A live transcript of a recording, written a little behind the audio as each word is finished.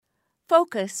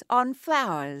focus on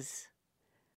flowers.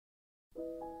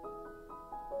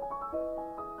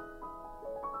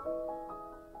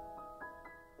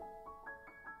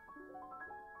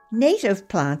 Native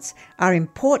plants are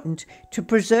important to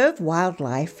preserve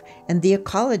wildlife and the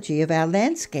ecology of our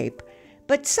landscape,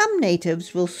 but some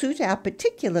natives will suit our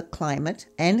particular climate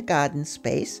and garden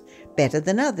space better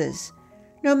than others.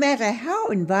 No matter how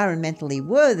environmentally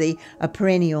worthy a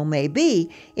perennial may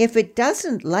be, if it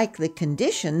doesn't like the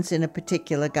conditions in a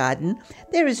particular garden,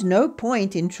 there is no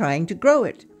point in trying to grow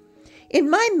it. In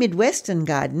my Midwestern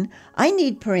garden, I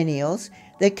need perennials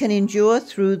that can endure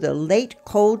through the late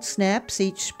cold snaps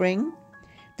each spring,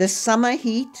 the summer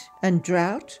heat and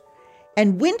drought,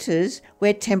 and winters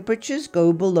where temperatures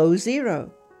go below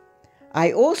zero.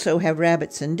 I also have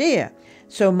rabbits and deer,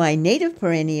 so my native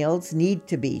perennials need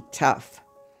to be tough.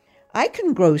 I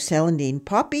can grow celandine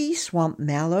poppy, swamp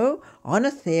mallow,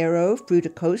 Onothero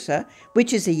fruticosa,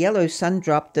 which is a yellow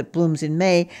sundrop that blooms in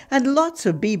May, and lots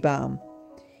of bee balm.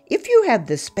 If you have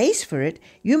the space for it,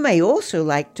 you may also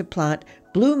like to plant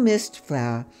blue mist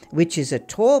flower, which is a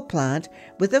tall plant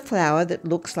with a flower that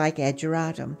looks like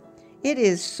ageratum. It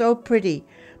is so pretty,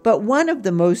 but one of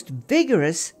the most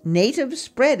vigorous native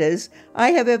spreaders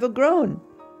I have ever grown.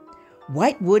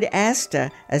 Whitewood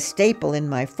aster, a staple in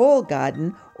my fall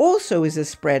garden, also is a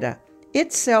spreader.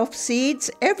 It self-seeds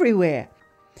everywhere.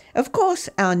 Of course,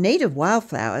 our native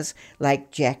wildflowers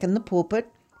like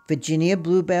jack-in-the-pulpit, Virginia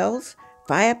bluebells,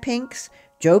 fire pinks,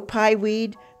 Joe Pye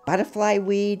weed, butterfly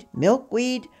weed,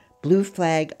 milkweed, blue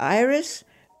flag iris,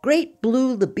 great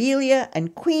blue lobelia,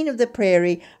 and queen of the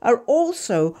prairie are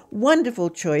also wonderful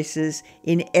choices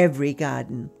in every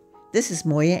garden. This is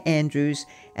Moya Andrews,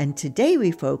 and today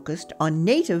we focused on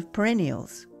native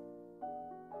perennials.